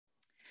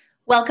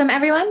Welcome,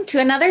 everyone, to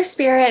another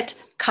Spirit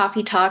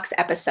Coffee Talks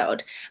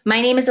episode.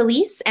 My name is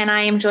Elise, and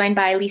I am joined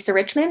by Lisa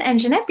Richmond and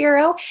Jeanette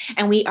Bureau,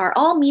 and we are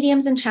all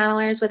mediums and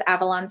channelers with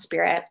Avalon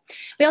Spirit.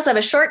 We also have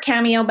a short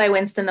cameo by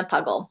Winston the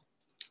Puggle.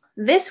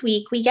 This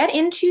week, we get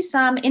into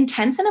some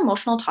intense and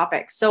emotional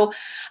topics. So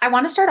I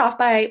want to start off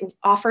by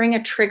offering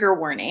a trigger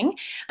warning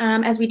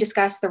as we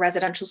discuss the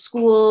residential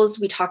schools,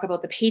 we talk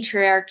about the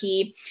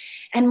patriarchy,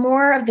 and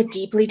more of the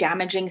deeply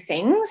damaging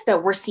things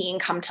that we're seeing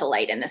come to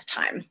light in this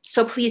time.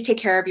 So please take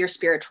care of your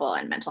spiritual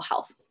and mental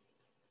health.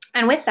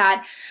 And with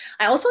that,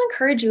 I also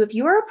encourage you, if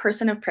you are a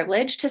person of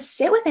privilege, to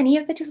sit with any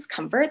of the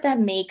discomfort that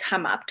may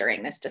come up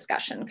during this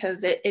discussion,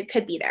 because it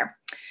could be there.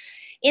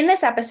 In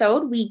this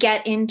episode, we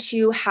get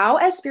into how,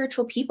 as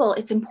spiritual people,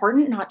 it's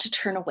important not to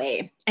turn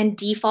away and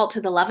default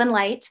to the love and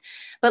light,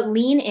 but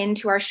lean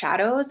into our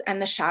shadows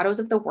and the shadows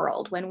of the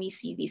world when we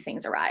see these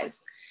things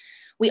arise.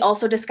 We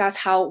also discuss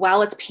how,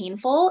 while it's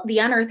painful, the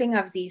unearthing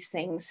of these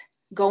things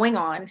going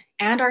on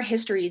and our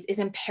histories is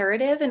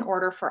imperative in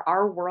order for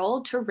our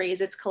world to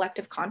raise its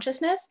collective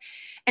consciousness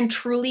and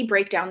truly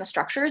break down the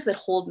structures that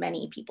hold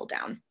many people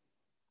down.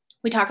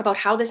 We talk about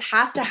how this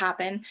has to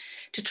happen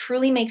to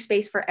truly make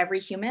space for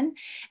every human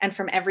and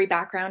from every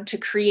background to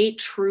create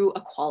true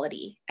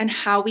equality, and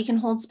how we can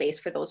hold space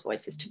for those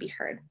voices to be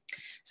heard.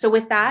 So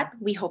with that,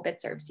 we hope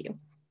it serves you.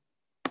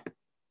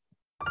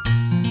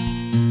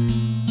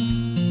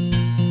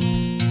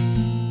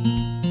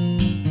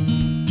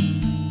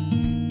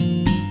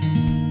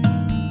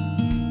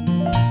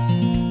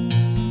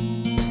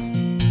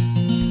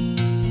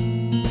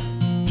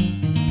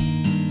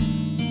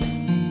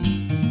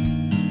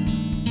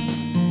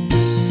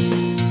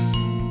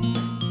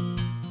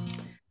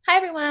 Hi,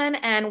 everyone,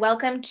 and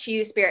welcome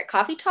to Spirit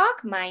Coffee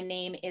Talk. My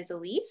name is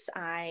Elise.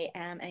 I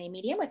am a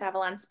medium with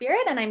Avalon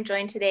Spirit, and I'm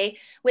joined today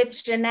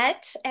with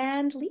Jeanette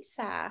and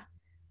Lisa.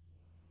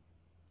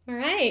 All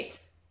right.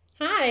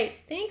 Hi.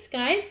 Thanks,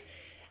 guys.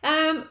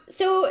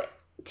 So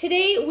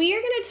today we are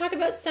going to talk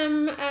about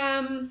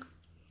some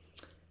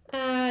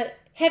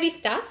heavy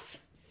stuff,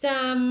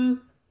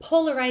 some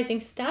polarizing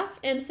stuff,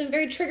 and some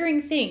very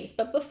triggering things.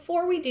 But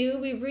before we do,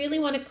 we really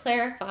want to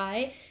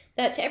clarify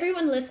that to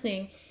everyone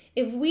listening,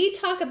 if we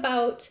talk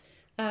about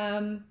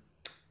patriarchy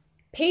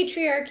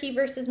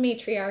versus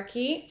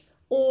matriarchy,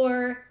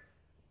 or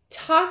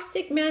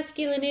toxic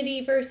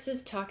masculinity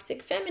versus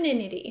toxic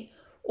femininity,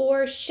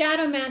 or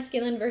shadow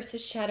masculine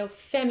versus shadow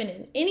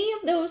feminine, any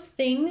of those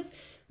things,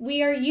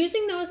 we are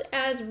using those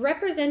as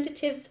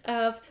representatives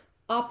of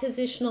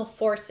oppositional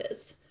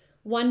forces.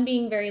 One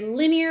being very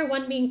linear,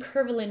 one being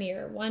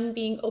curvilinear, one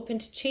being open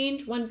to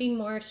change, one being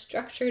more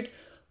structured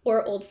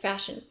or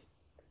old-fashioned.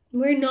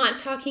 We're not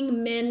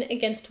talking men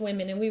against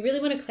women, and we really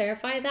want to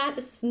clarify that.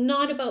 This is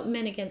not about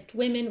men against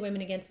women,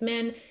 women against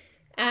men.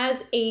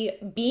 As a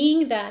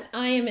being that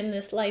I am in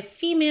this life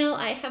female,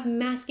 I have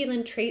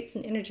masculine traits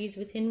and energies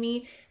within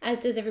me, as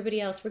does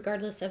everybody else,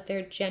 regardless of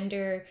their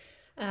gender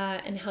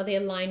and how they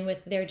align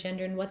with their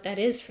gender and what that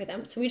is for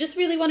them. So we just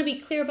really want to be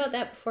clear about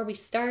that before we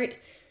start,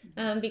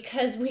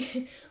 because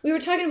we were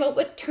talking about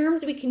what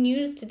terms we can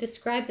use to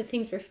describe the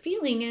things we're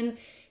feeling,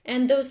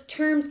 and those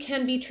terms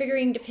can be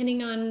triggering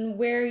depending on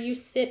where you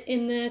sit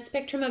in the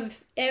spectrum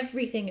of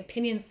everything: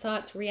 opinions,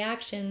 thoughts,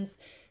 reactions,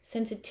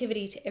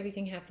 sensitivity to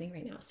everything happening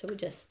right now. So we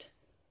just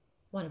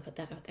want to put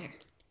that out there.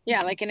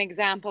 Yeah, like an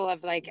example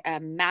of like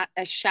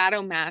a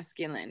shadow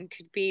masculine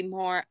could be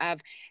more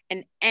of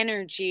an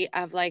energy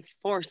of like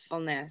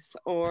forcefulness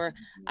or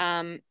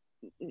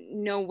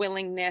no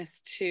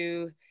willingness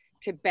to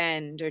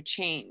bend or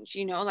change,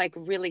 like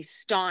really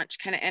staunch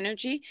kind of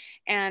energy.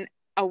 And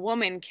a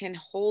woman can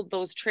hold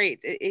those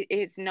traits.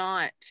 It's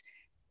not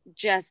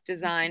just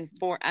designed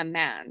for a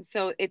man.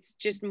 So it's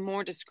just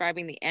more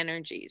describing the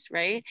energies,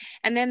 right?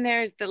 And then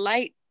there's the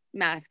light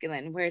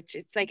masculine, where it's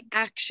like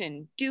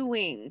action,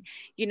 doing,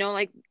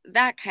 like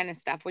that kind of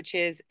stuff, which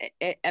is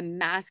a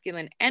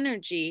masculine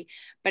energy,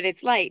 but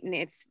it's light and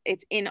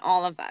it's in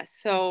all of us.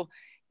 So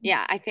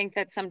yeah, I think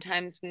that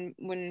sometimes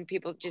when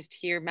people just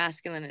hear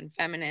masculine and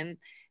feminine,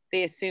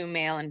 they assume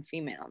male and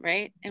female,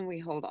 right? And we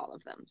hold all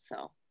of them.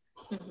 So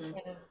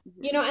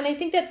Yeah. And I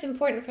think that's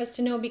important for us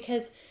to know,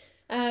 because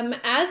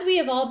as we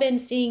have all been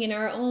seeing in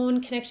our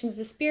own connections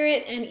with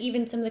spirit, and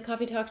even some of the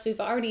coffee talks we've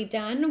already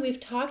done, we've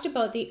talked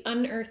about the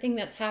unearthing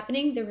that's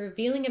happening, the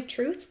revealing of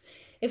truths.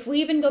 If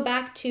we even go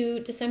back to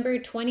December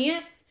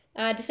 20th,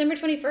 December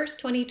 21st,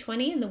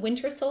 2020, and the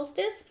winter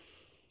solstice,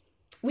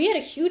 we had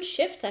a huge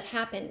shift that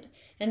happened.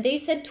 And they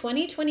said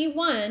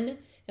 2021,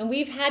 and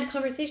we've had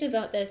conversations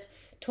about this,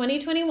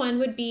 2021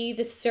 would be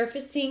the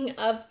surfacing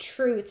of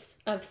truths,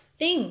 of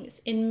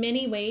things. In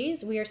many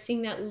ways, we are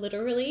seeing that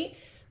literally,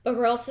 but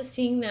we're also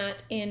seeing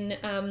that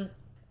in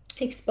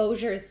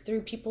exposures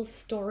through people's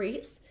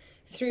stories,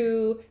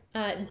 through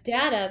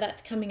data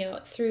that's coming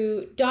out,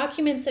 through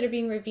documents that are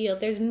being revealed.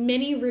 There's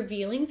many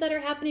revealings that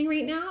are happening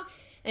right now,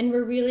 and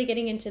we're really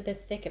getting into the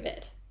thick of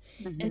it.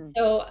 And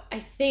so I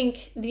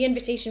think the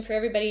invitation for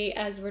everybody,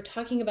 as we're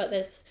talking about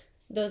this,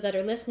 those that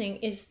are listening,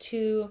 is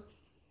to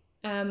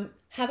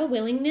have a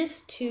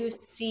willingness to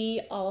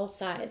see all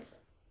sides.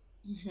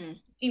 Mm-hmm.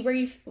 See where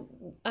you,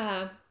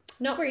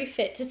 not where you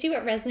fit, to see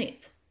what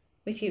resonates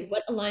with you,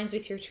 what aligns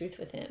with your truth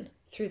within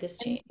through this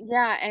And change.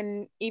 yeah,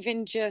 and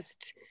even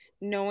just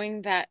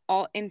knowing that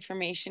all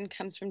information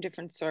comes from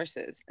different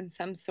sources, and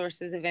some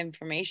sources of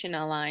information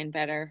align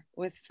better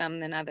with some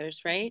than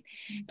others, right?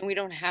 And we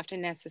don't have to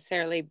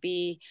necessarily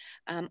be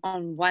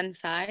on one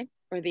side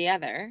or the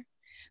other,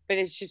 but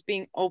it's just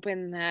being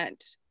open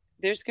that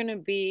there's going to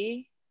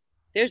be,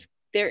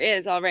 there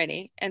is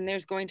already, and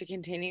there's going to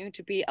continue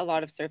to be a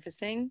lot of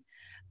surfacing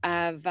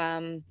of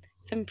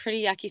some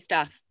pretty yucky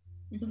stuff.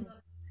 Mm-hmm.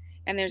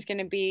 And there's going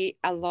to be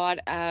a lot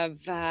of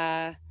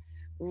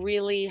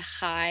really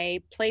high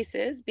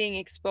places being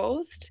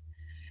exposed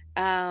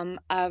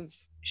of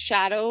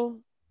shadow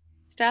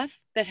stuff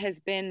that has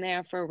been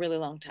there for a really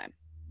long time.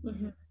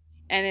 Mm-hmm.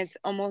 And it's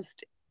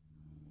almost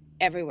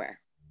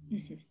everywhere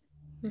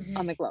Mm-hmm.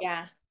 on the globe.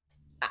 Yeah.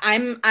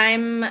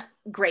 I'm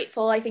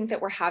grateful, I think,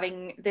 that we're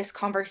having this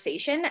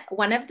conversation.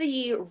 One of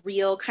the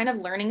real kind of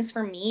learnings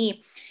for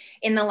me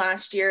in the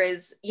last year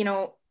is,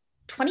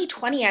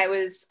 2020, I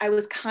was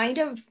kind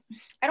of,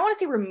 I don't want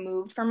to say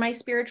removed from my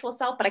spiritual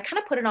self, but I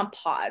kind of put it on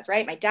pause,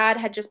 right? My dad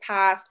had just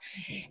passed,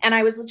 and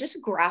I was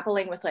just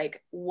grappling with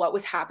like what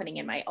was happening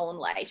in my own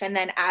life. And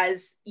then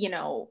as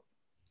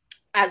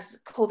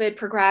COVID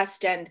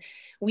progressed, and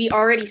we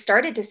already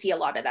started to see a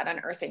lot of that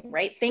unearthing,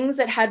 right? Things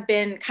that had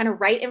been kind of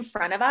right in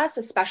front of us,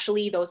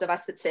 especially those of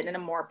us that sit in a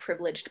more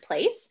privileged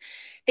place,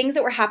 things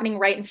that were happening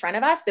right in front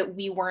of us that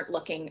we weren't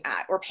looking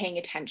at or paying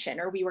attention,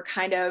 or we were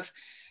kind of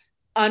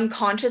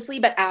unconsciously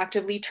but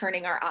actively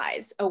turning our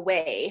eyes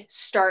away,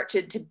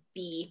 started to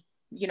be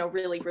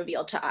really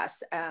revealed to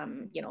us,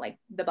 like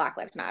the Black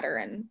Lives Matter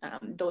and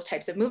those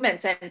types of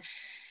movements. And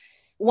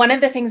one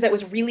of the things that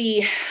was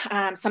really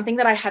something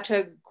that I had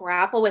to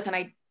grapple with, and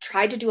I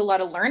tried to do a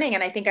lot of learning,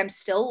 and I think I'm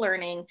still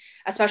learning,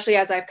 especially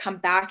as I've come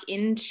back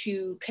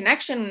into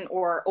connection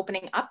or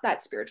opening up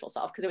that spiritual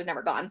self, because it was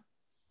never gone,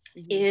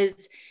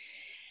 is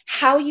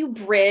how you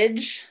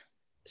bridge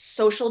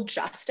social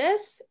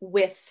justice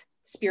with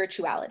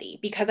spirituality.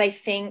 Because I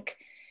think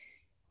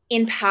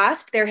in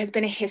past, there has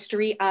been a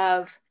history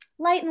of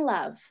light and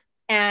love.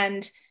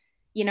 And,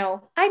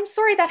 I'm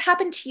sorry that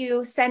happened to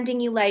you,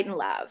 sending you light and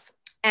love.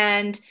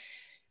 And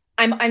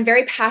I'm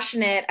very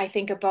passionate, I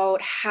think,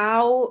 about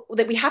how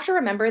that we have to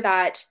remember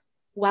that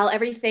while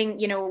everything,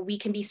 we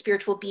can be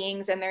spiritual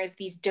beings, and there's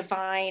these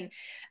divine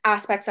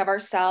aspects of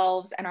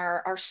ourselves, and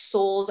our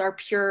souls are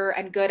pure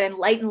and good, and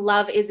light and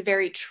love is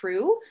very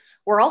true.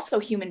 We're also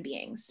human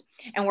beings,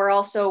 and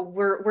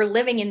we're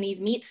living in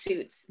these meat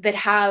suits that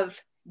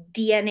have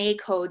DNA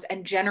codes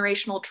and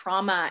generational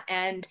trauma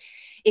and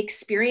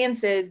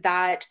experiences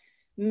that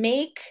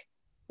make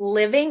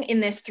living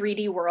in this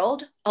 3D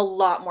world a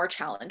lot more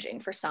challenging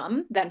for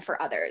some than for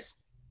others.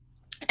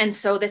 And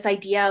so this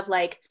idea of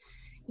like,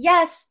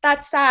 yes,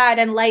 that's sad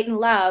and light and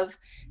love,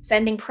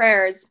 sending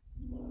prayers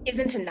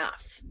isn't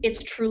enough.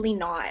 It's truly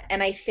not.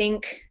 And I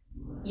think,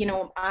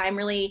 I'm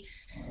really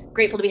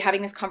grateful to be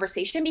having this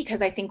conversation,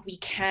 because I think we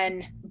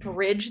can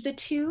bridge the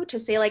two to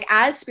say, like,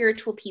 as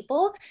spiritual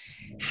people,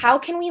 how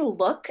can we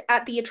look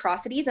at the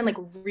atrocities and like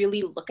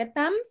really look at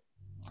them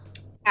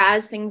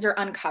as things are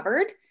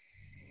uncovered,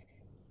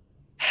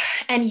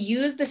 and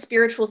use the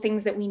spiritual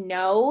things that we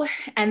know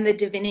and the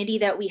divinity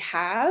that we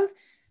have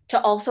to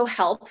also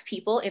help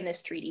people in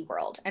this 3D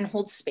world and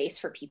hold space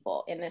for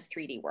people in this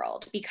 3D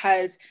world.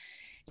 Because,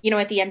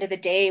 at the end of the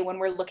day, when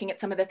we're looking at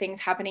some of the things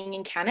happening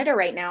in Canada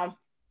right now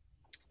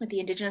with the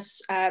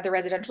Indigenous, the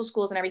residential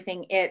schools and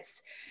everything,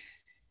 it's,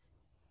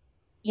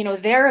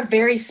 they're a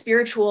very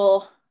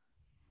spiritual,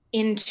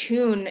 in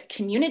tune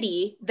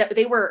community that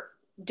they were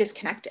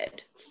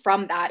disconnected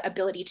from that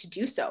ability to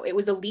do so. It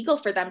was illegal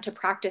for them to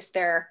practice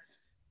their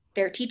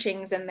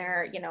teachings and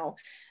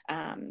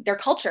their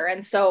culture.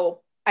 And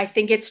so I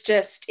think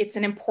it's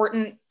an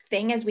important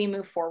thing as we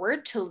move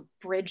forward to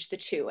bridge the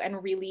two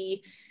and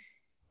really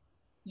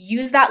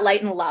use that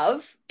light and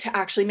love to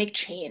actually make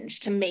change,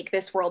 to make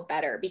this world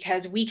better.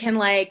 Because we can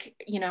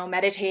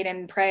meditate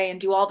and pray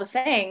and do all the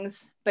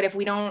things, but if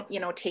we don't,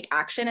 take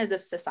action as a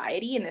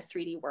society in this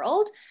 3D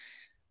world,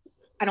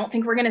 I don't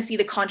think we're going to see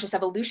the conscious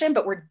evolution,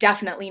 but we're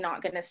definitely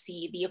not going to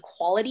see the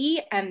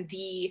equality and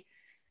the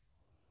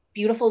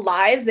beautiful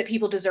lives that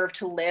people deserve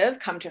to live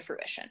come to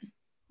fruition.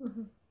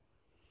 Mm-hmm.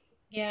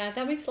 Yeah,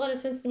 that makes a lot of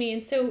sense to me.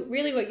 And so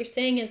really what you're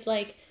saying is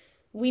like,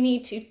 we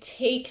need to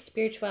take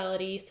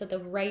spirituality, so the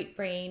right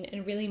brain,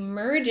 and really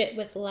merge it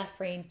with the left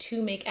brain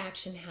to make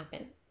action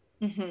happen.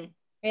 Mm-hmm.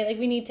 Right? Like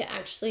we need to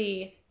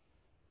actually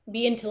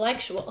be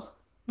intellectual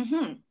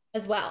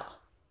as well.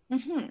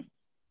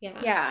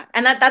 Yeah.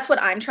 And that's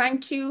what I'm trying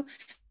to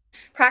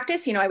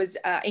practice. I was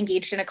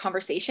engaged in a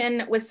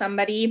conversation with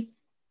somebody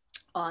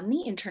on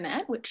the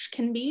internet, which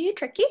can be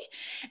tricky.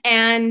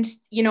 And,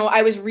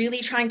 I was really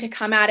trying to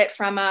come at it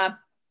from a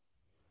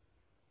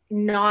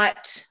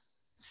not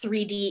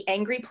 3D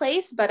angry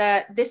place,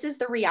 but this is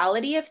the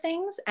reality of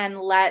things. And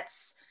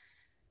let's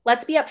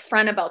be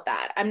upfront about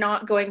that. I'm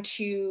not going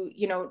to,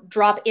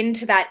 drop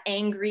into that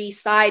angry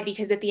side,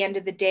 because at the end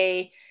of the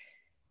day,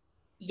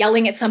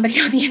 yelling at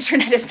somebody on the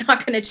internet is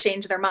not going to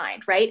change their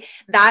mind, right?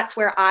 That's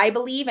where I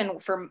believe,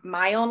 and for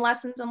my own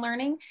lessons and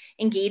learning,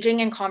 engaging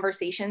in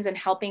conversations and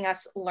helping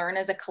us learn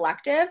as a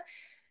collective.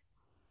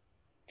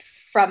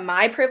 From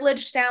my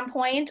privileged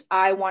standpoint,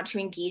 I want to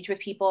engage with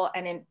people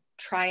and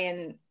try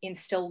and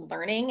instill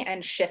learning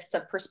and shifts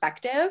of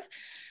perspective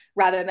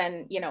rather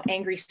than,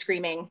 angry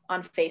screaming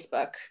on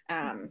Facebook.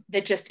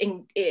 That just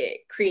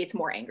it creates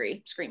more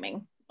angry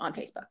screaming on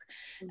Facebook.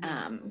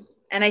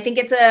 And I think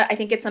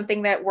it's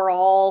something that we're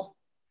all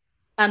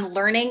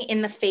unlearning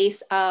in the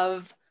face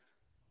of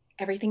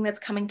everything that's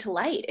coming to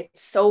light.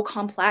 It's so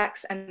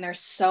complex and there's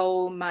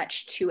so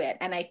much to it.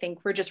 And I think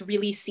we're just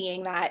really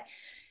seeing that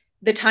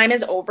the time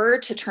is over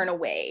to turn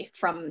away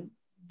from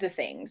the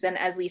things. And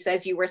as Lisa,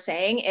 as you were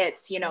saying,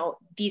 it's,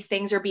 these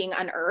things are being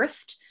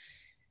unearthed.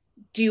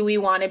 Do we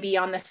want to be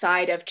on the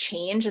side of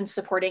change and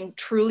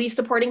truly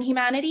supporting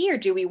humanity? Or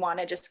do we want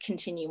to just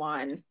continue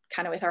on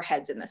kind of with our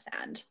heads in the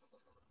sand?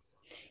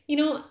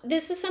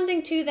 This is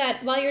something too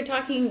that while you're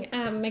talking,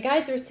 my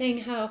guides were saying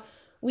how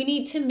we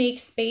need to make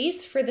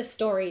space for the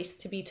stories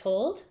to be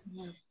told.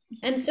 Yeah.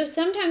 And so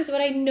sometimes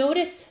what I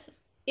notice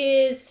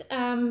is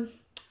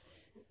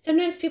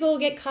sometimes people will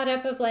get caught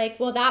up of like,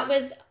 well, that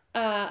was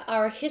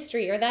our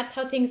history, or that's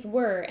how things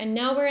were. And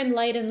now we're in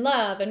light and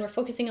love, and we're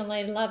focusing on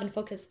light and love and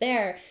focus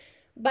there.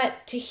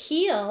 But to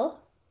heal,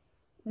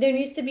 there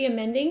needs to be a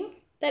mending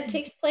that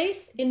takes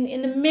place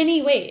in the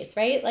many ways,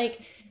 right?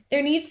 Like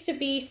there needs to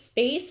be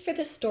space for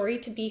the story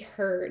to be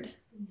heard.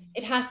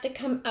 It has to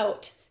come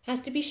out,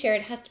 has to be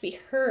shared, has to be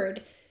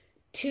heard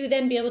to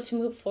then be able to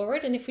move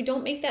forward. And if we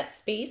don't make that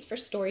space for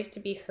stories to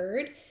be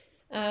heard,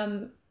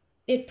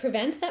 it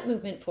prevents that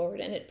movement forward,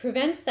 and it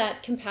prevents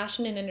that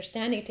compassion and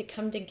understanding to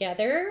come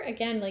together.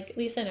 Again, like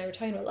Lisa and I were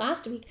talking about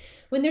last week,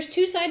 when there's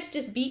two sides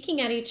just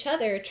beaking at each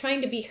other,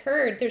 trying to be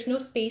heard, there's no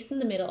space in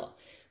the middle.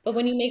 But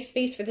when you make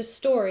space for the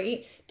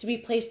story to be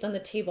placed on the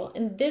table,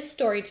 and this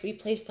story to be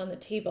placed on the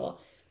table,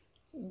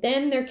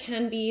 then there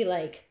can be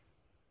like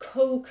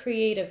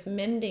co-creative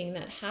mending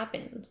that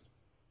happens.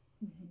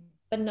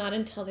 But not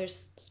until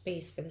there's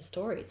space for the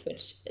stories,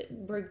 which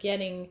we're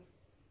getting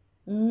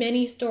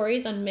many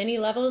stories on many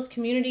levels: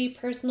 community,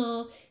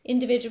 personal,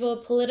 individual,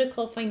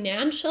 political,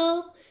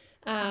 financial,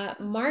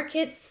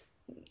 markets,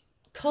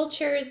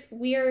 cultures.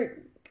 We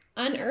are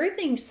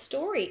unearthing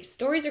stories.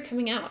 Stories are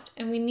coming out,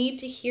 and we need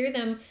to hear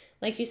them,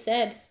 like you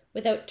said,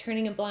 without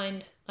turning a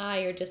blind eye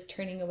or just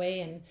turning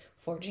away and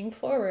forging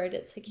forward.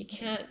 It's like you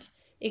can't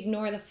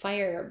ignore the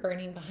fire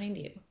burning behind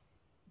you.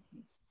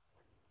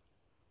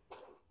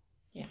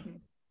 Yeah.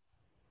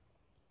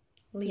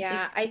 Lisa?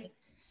 Yeah,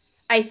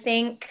 I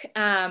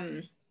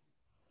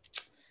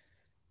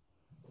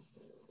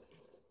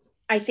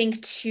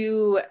think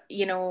too,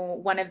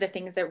 one of the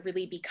things that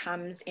really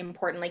becomes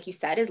important, like you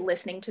said, is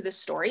listening to the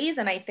stories.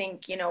 And I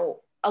think,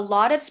 a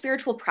lot of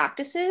spiritual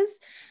practices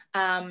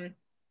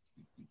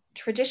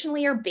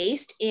traditionally are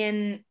based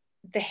in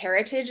the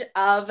heritage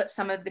of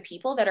some of the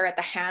people that are at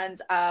the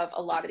hands of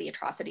a lot of the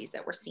atrocities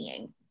that we're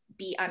seeing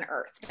be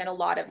unearthed and a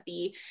lot of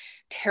the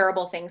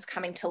terrible things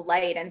coming to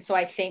light. And so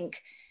I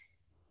think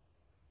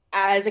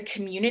as a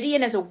community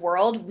and as a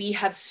world, we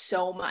have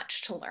so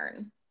much to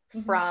learn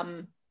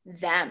from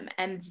them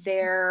and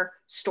their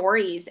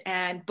stories,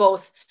 and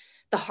both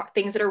the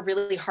things that are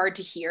really hard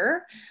to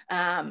hear,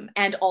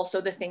 and also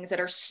the things that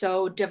are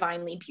so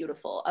divinely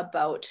beautiful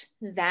about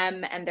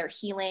them and their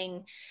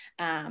healing.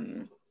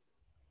 And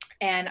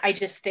I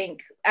just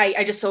think,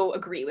 I just so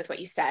agree with what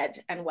you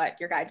said and what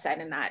your guide said,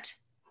 in that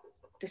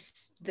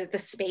the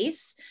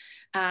space.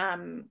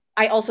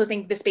 I also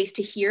think the space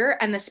to hear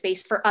and the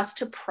space for us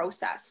to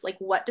process, like,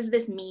 what does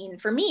this mean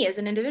for me as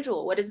an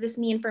individual? What does this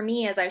mean for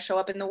me as I show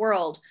up in the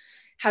world?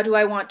 How do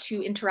I want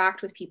to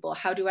interact with people?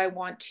 How do I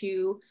want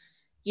to,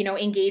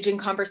 engage in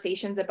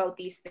conversations about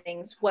these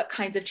things? What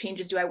kinds of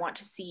changes do I want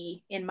to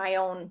see in my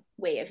own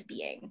way of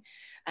being?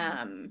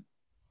 And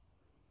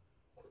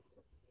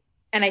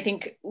I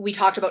think we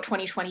talked about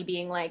 2020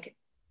 being like,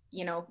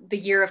 the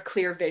year of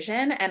clear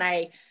vision. And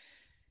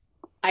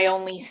I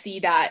only see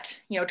that,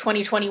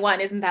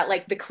 2021, isn't that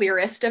like the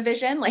clearest of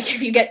vision? Like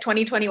if you get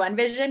 2021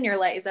 vision, you're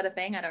like, is that a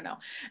thing? I don't know.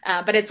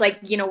 But it's like,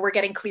 we're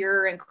getting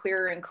clearer and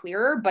clearer and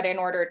clearer. But in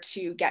order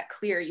to get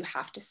clear, you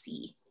have to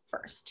see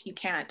first. You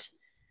can't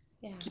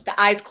keep the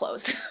eyes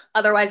closed.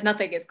 Otherwise,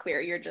 nothing is clear.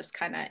 You're just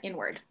kind of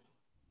inward.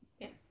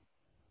 Yeah.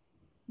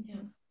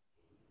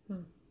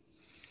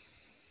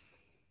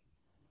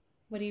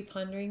 What are you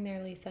pondering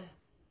there, Lisa?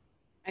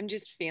 I'm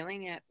just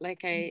feeling it.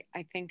 Like I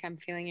think I'm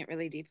feeling it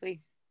really deeply,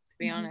 to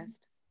be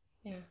honest.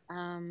 Yeah.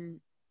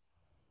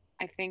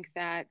 I think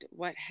that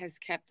what has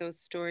kept those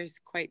stories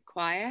quite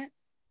quiet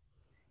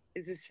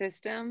is a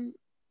system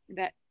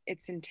that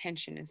its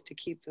intention is to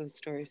keep those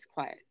stories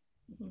quiet,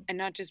 and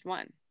not just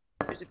one.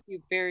 There's a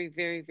few very,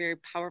 very, very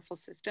powerful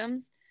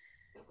systems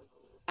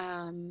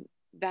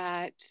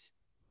that,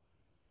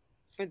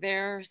 for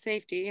their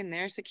safety and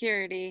their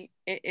security,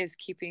 it is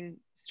keeping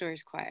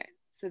stories quiet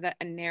so that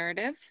a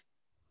narrative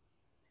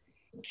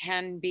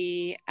can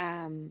be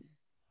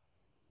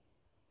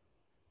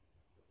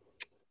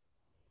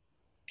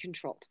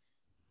controlled.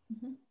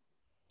 Mm-hmm.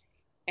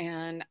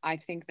 And I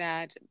think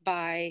that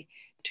by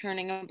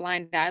turning a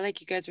blind eye, like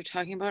you guys were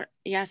talking about,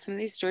 yeah, some of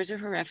these stories are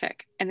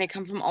horrific and they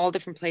come from all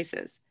different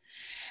places.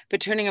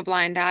 But turning a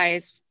blind eye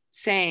is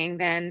saying,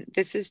 then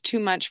this is too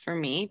much for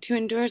me to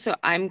endure. So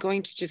I'm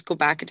going to just go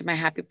back into my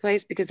happy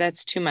place because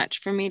that's too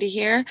much for me to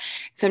hear.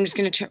 So I'm just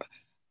going to turn.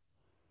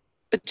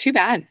 But too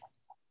bad.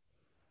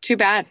 Too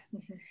bad.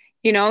 Mm-hmm.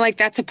 You know, like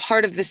that's a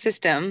part of the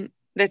system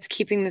that's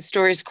keeping the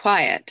stories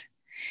quiet.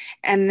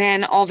 And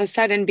then all of a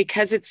sudden,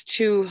 because it's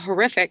too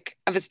horrific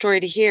of a story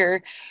to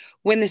hear,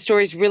 when the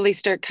stories really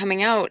start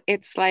coming out,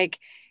 it's like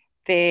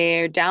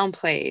they're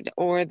downplayed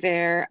or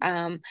they're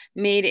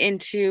made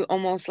into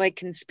almost like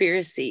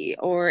conspiracy,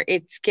 or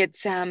it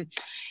gets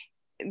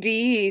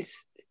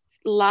these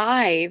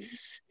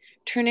lives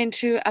turn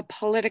into a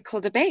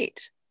political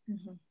debate.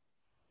 Mm-hmm.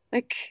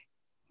 Like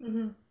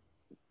Mm-hmm.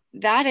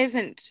 that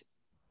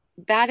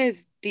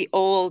is the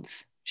old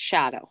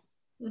shadow.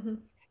 Mm-hmm.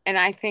 And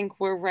I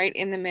think we're right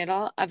in the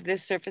middle of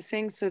this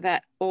surfacing so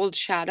that old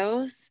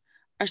shadows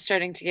are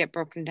starting to get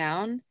broken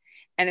down,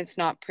 and it's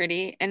not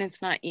pretty and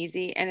it's not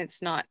easy and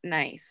it's not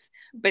nice,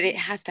 but it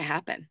has to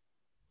happen.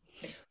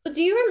 Well,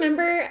 do you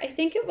remember, I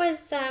think it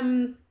was, I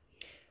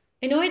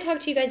know I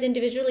talked to you guys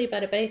individually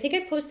about it, but I think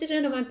I posted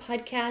it on my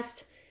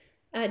podcast,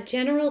 a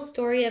general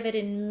story of it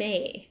in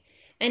May.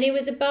 And it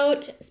was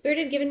about, Spirit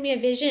had given me a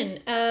vision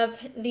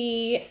of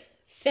the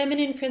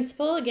feminine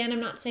principle. Again, I'm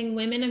not saying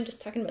women, I'm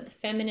just talking about the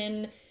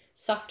feminine,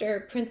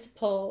 softer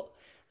principle.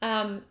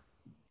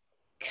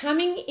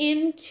 Coming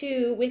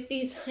into with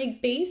these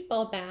like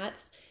baseball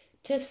bats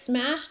to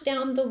smash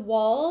down the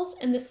walls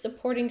and the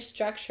supporting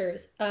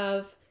structures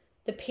of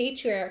the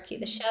patriarchy,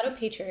 the shadow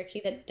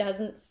patriarchy that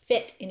doesn't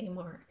fit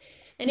anymore.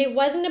 And it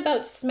wasn't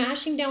about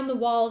smashing down the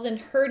walls and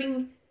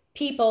hurting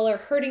people or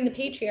hurting the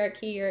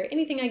patriarchy or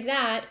anything like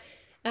that.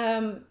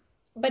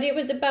 But it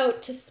was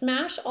about to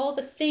smash all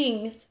the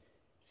things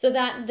so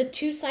that the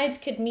two sides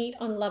could meet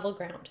on level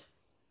ground.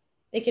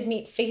 They could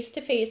meet face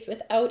to face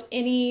without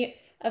any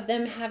of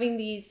them having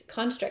these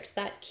constructs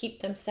that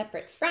keep them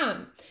separate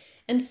from.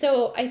 And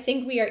so I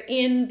think we are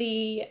in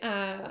the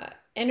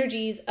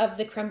energies of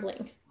the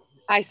crumbling.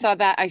 I saw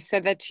that. I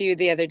said that to you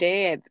the other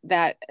day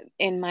that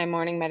in my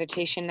morning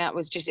meditation, that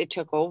was just, it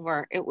took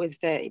over. It was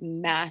the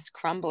mass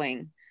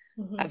crumbling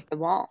of the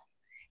wall.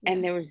 And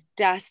Yeah. there was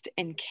dust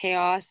and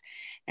chaos.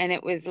 And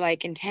it was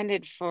like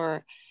intended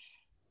for,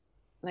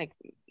 like,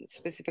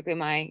 specifically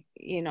my,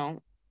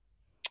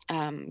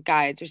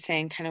 guides are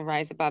saying kind of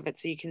rise above it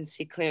so you can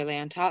see clearly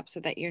on top so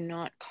that you're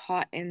not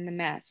caught in the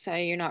mess. So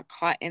you're not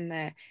caught in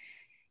the,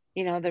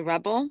 the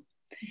rubble,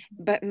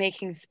 but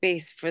making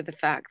space for the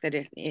fact that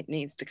it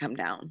needs to come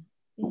down.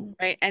 Mhm.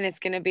 Right. And it's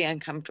going to be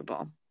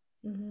uncomfortable.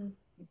 Mhm.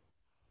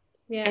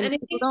 Yeah. And And I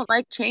people think, don't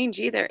like change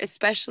either,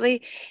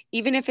 especially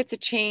even if it's a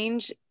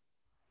change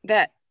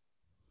that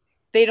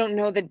they don't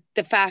know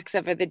the facts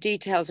of or the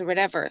details or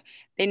whatever.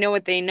 They know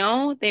what they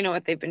know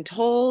what they've been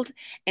told.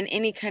 And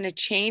any kind of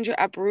change or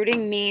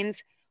uprooting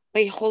means,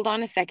 wait, hold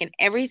on a second.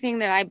 Everything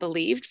that I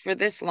believed for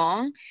this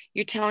long,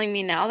 you're telling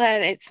me now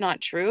that it's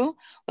not true?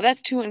 Well,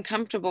 that's too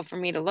uncomfortable for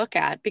me to look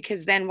at,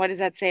 because then what does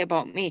that say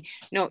about me?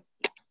 No,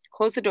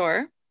 close the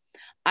door.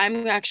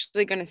 I'm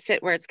actually going to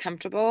sit where it's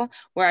comfortable,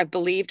 where I've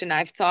believed and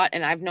I've thought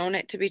and I've known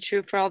it to be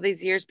true for all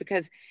these years,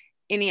 because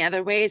any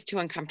other way is too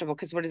uncomfortable.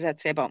 Because what does that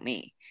say about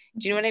me?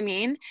 Do you know what I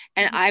mean?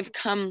 And I've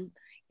come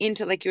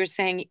into, like you were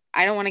saying,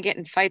 I don't want to get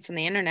in fights on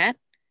the internet,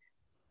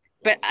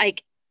 but I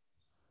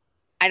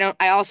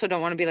also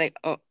don't want to be like,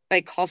 oh,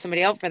 like call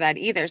somebody out for that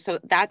either. So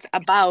that's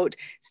about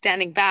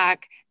standing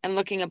back and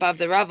looking above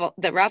the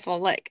ruffle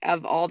like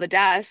of all the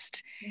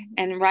dust,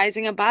 and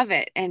rising above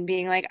it and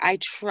being like, I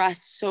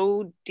trust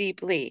so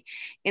deeply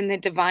in the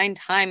divine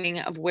timing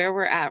of where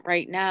we're at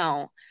right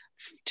now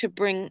to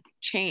bring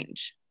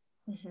change.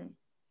 Mm-hmm.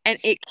 And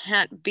it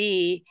can't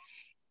be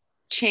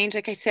change.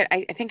 Like I said,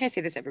 I think I say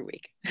this every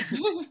week.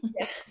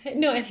 yeah.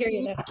 No, I hear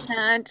you though.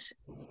 Can't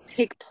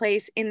take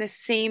place in the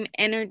same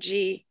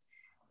energy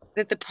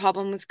that the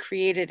problem was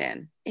created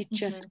in. It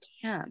just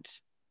can't.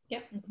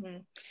 Yep. Mm-hmm.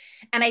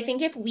 And I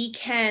think if we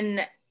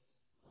can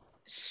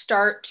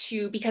start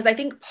to, because I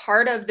think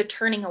part of the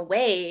turning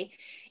away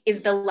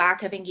is the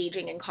lack of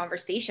engaging in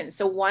conversation.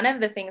 So one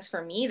of the things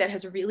for me that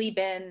has really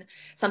been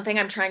something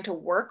I'm trying to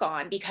work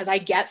on, because I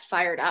get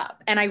fired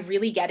up and I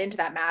really get into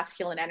that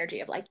masculine energy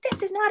of like,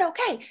 this is not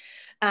okay.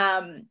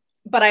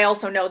 But I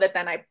also know that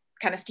then I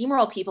kind of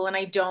steamroll people and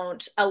I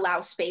don't allow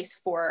space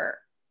for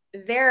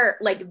their,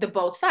 like the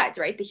both sides,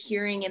 right? The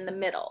hearing in the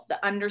middle,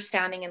 the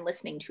understanding and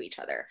listening to each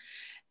other.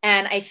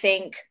 And I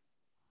think,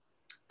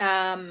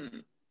 as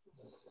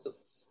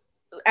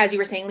you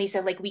were saying,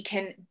 Lisa, like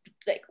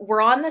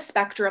we're on the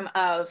spectrum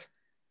of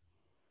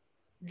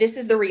this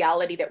is the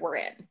reality that we're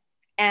in.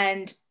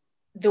 And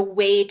the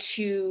way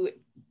to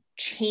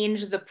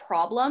change the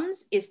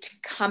problems is to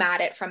come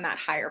at it from that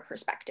higher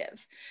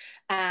perspective.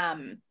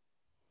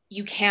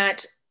 You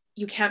can't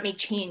make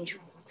change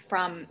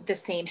from the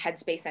same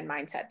headspace and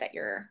mindset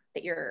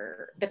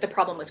that the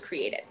problem was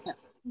created. Yeah.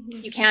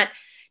 You can't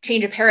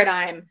change a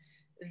paradigm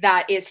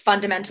that is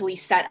fundamentally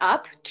set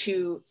up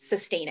to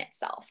sustain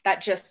itself.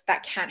 That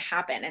can't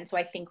happen. And so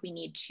I think we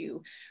need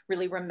to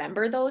really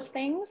remember those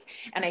things.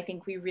 And I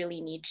think we really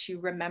need to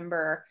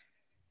remember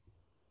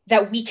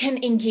that we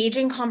can engage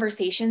in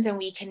conversations and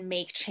we can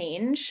make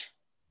change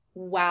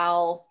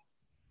while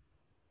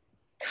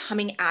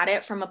coming at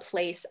it from a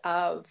place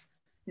of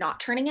not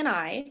turning an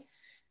eye,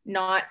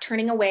 not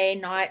turning away,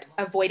 not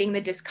avoiding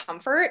the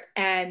discomfort,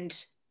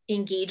 and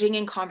engaging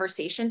in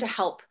conversation to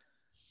help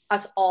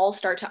us all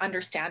start to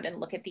understand and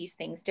look at these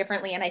things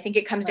differently. And I think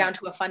it comes down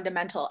to a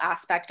fundamental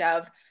aspect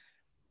of,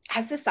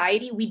 as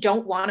society, we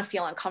don't want to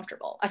feel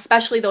uncomfortable,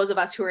 especially those of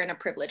us who are in a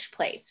privileged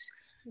place.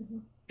 Mm-hmm.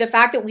 The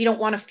fact that we don't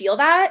want to feel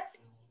that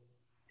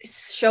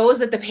shows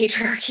that the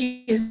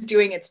patriarchy is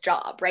doing its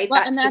job, right?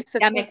 Well, that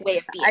systemic way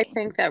of being. I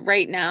think that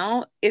right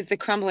now is the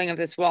crumbling of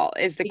this wall,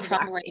 is the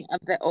crumbling of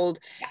the old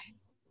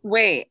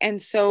way.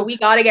 And so we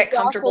got to get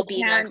comfortable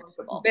being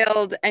uncomfortable.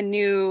 Build a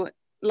new,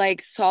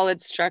 like,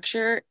 solid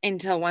structure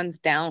until one's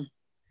down.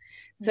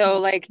 So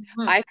like,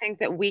 I think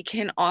that we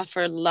can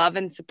offer love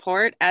and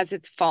support as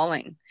it's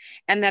falling,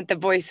 and that the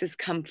voices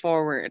come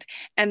forward,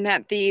 and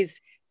that these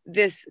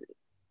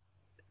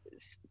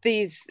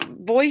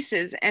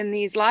voices and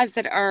these lives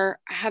that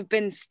have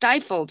been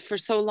stifled for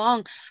so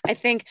long. I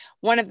think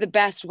one of the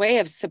best way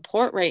of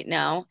support right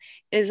now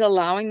is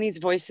allowing these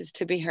voices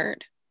to be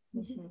heard.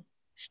 Mm-hmm.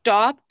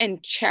 Stop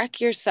and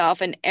check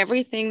yourself and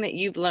everything that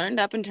you've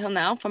learned up until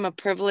now from a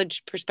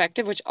privileged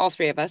perspective, which all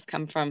three of us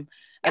come from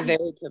a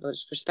very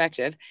privileged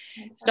perspective.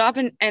 Stop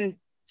and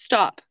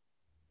stop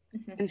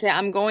and say,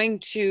 I'm going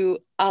to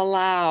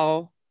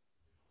allow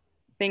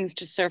things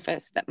to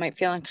surface that might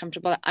feel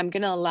uncomfortable. I'm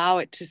going to allow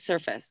it to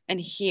surface and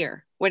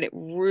hear what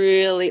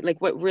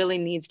really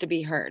needs to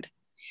be heard.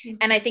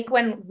 And I think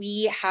when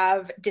we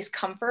have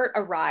discomfort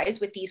arise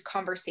with these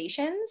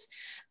conversations,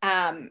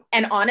 and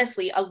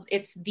honestly,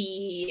 it's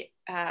the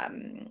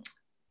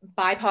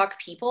BIPOC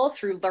people,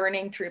 through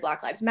learning through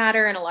Black Lives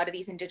Matter and a lot of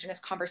these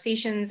Indigenous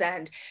conversations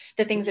and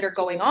the things that are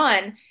going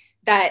on,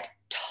 that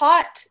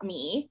taught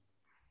me,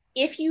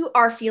 if you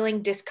are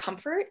feeling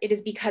discomfort, it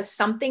is because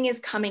something is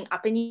coming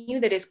up in you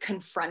that is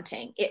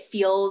confronting. It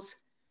feels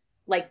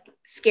like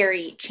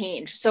scary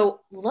change.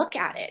 So look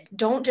at it.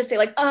 Don't just say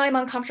like, oh, I'm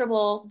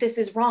uncomfortable. This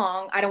is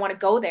wrong. I don't want to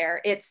go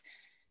there. It's,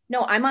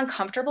 no, I'm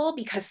uncomfortable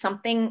because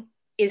something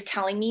is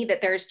telling me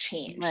that there's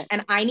change. Right.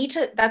 And I need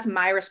to, that's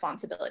my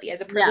responsibility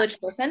as a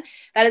privileged person.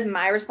 That is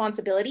my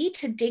responsibility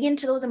to dig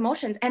into those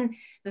emotions. And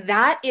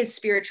that is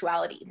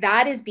spirituality.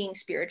 That is being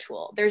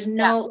spiritual. There's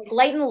no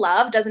light and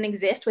love doesn't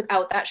exist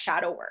without that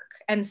shadow work.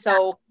 And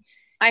so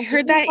I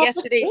heard that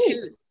yesterday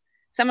too.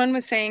 Someone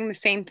was saying the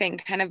same thing,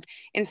 kind of,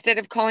 instead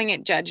of calling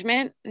it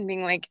judgment and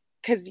being like,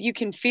 because you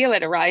can feel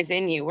it arise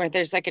in you where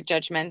there's like a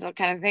judgmental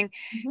kind of thing.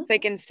 Mm-hmm. It's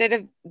like, instead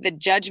of the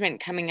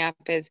judgment coming up,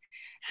 is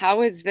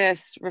how is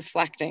this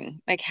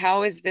reflecting? Like,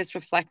 how is this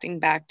reflecting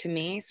back to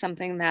me?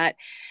 Something that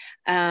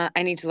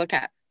I need to look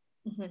at.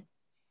 Mm-hmm.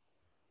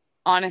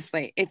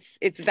 Honestly, it's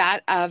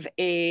that of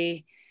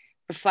a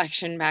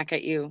reflection back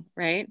at you,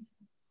 right?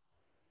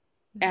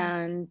 Mm-hmm.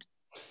 And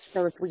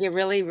so if we get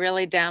really,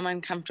 really damn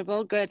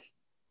uncomfortable, good.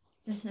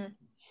 Mm-hmm.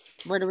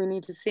 What do we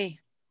need to see?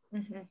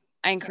 Mm-hmm.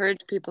 I encourage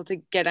people to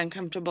get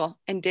uncomfortable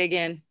and dig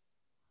in.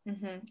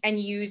 Mm-hmm. And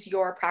use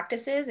your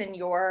practices and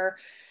your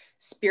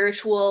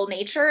spiritual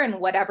nature and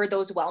whatever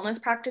those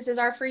wellness practices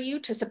are for you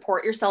to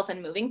support yourself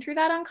in moving through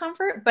that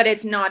uncomfort. But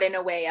it's not in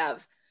a way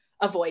of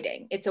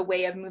avoiding. It's a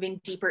way of moving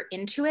deeper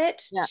into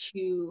it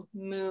to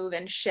move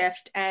and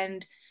shift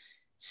and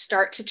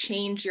start to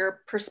change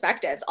your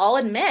perspectives. I'll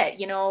admit,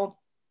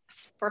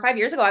 4 or 5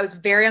 years ago, I was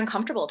very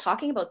uncomfortable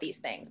talking about these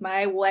things.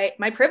 My white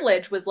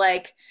privilege was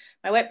like,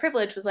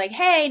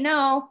 hey,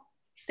 no,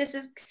 this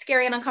is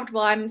scary and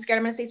uncomfortable. I'm scared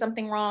I'm going to say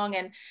something wrong.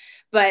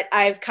 But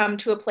I've come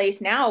to a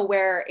place now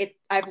where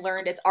I've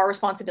learned it's our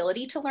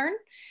responsibility to learn.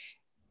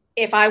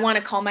 If I want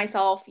to call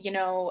myself,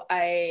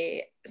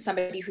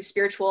 somebody who's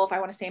spiritual, if I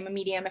want to say I'm a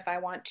medium, if I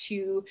want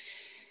to,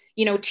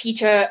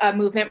 teach a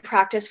movement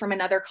practice from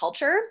another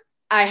culture,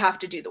 I have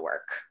to do the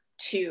work.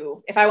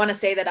 If I want to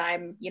say that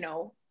I'm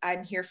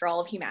here for all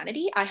of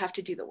humanity, I have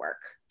to do the work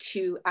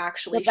to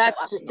actually show up.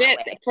 That's just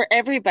it for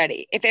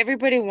everybody. If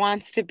everybody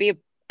wants to be an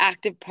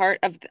active part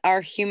of our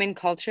human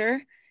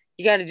culture,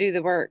 you got to do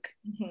the work.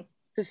 Mm-hmm.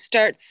 To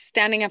start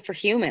standing up for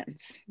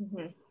humans.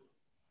 Mm-hmm.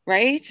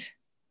 Right?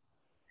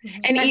 Mm-hmm.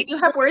 And you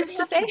have words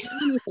to say?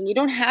 You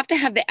don't have to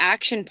have the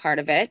action part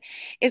of it.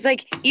 It's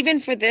like,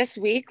 even for this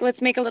week,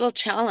 let's make a little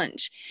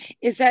challenge.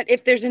 Is that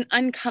if there's an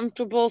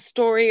uncomfortable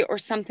story or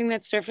something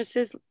that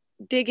surfaces,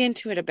 dig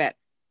into it a bit.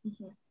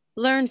 Mm-hmm.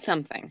 Learn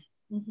something.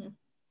 Mm-hmm.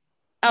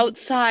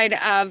 Outside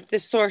of the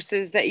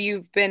sources that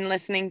you've been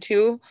listening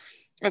to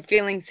or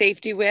feeling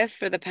safety with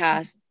for the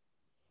past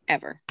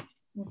ever.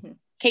 Mm-hmm.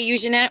 Okay, you,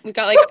 Jeanette, we've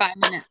got like 5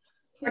 minutes.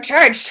 We're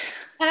charged.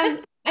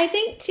 I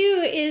think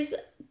too is,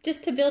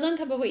 just to build on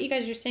top of what you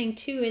guys are saying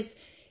too, is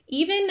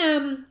even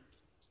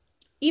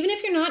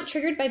if you're not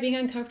triggered by being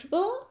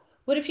uncomfortable,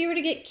 what if you were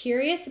to get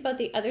curious about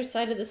the other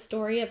side of the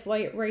story of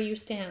where you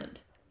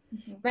stand?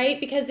 right?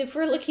 Because if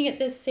we're looking at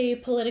this, say,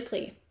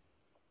 politically,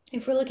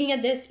 if we're looking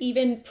at this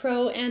even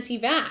pro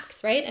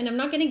anti-vax, right? And I'm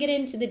not going to get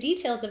into the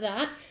details of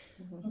that,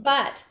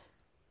 but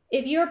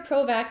if you're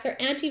pro-vax or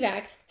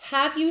anti-vax,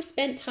 have you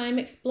spent time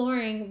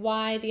exploring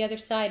why the other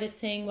side is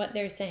saying what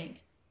they're saying?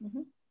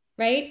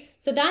 Right?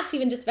 So that's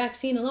even just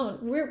vaccine alone.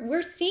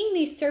 We're seeing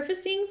these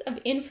surfacings of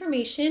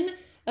information,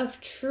 of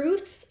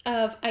truths,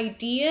 of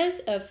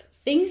ideas, of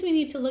things we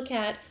need to look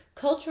at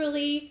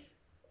culturally,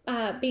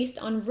 based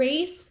on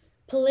race,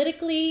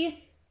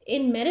 politically,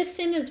 in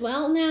medicine as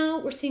well now.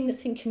 We're seeing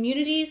this in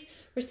communities.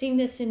 We're seeing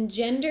this in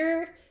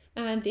gender,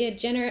 the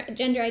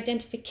gender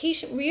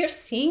identification. We are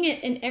seeing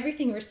it in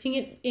everything. We're seeing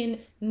it in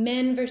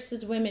men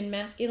versus women,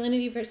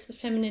 masculinity versus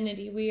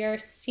femininity. We are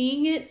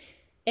seeing it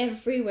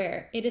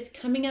everywhere. It is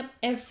coming up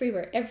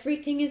everywhere.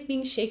 Everything is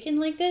being shaken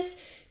like this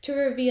to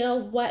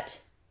reveal what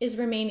is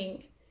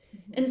remaining.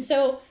 And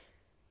so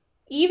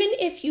even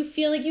if you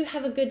feel like you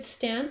have a good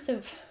stance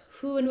of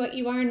who and what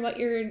you are and what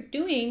you're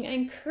doing, I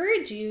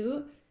encourage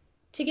you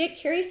to get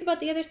curious about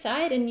the other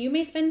side, and you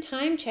may spend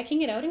time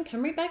checking it out and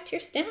come right back to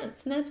your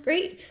stance, and that's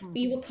great, but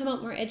you will come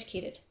out more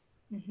educated.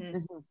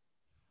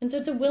 And so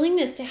it's a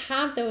willingness to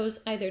have those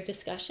either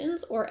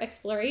discussions or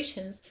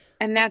explorations.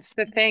 And that's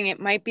the thing, it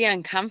might be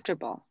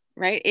uncomfortable,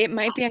 right? It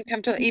might be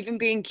uncomfortable even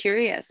being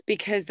curious,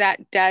 because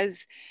that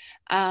does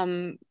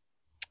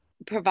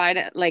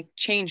provide like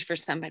change for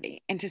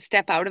somebody. And to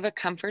step out of a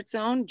comfort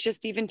zone,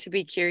 just even to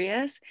be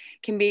curious,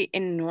 can be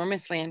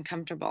enormously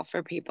uncomfortable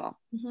for people,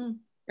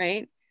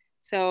 right?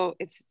 So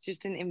it's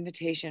just an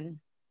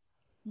invitation.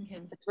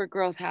 That's where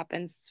growth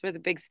happens. It's where the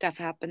big stuff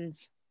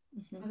happens.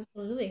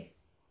 Absolutely.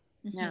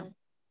 Yeah.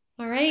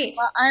 All right.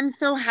 Well, I'm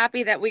so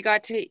happy that we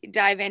got to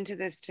dive into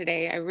this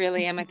today. I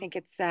really am. I think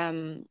it's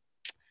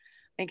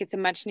a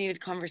much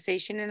needed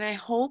conversation, and I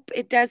hope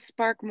it does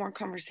spark more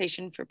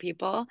conversation for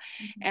people.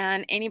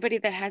 And anybody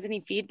that has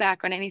any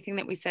feedback on anything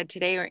that we said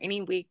today or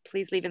any week,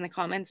 please leave in the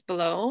comments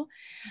below,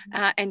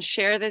 and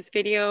share this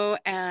video,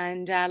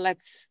 and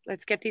let's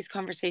get these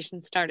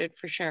conversations started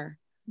for sure.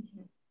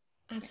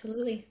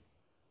 Absolutely.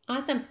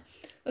 Awesome.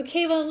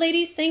 Okay, well,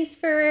 ladies, thanks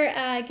for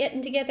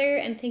getting together,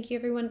 and thank you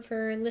everyone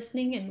for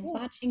listening and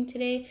watching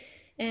today.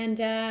 And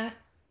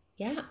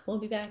yeah, we'll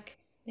be back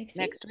next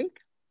week.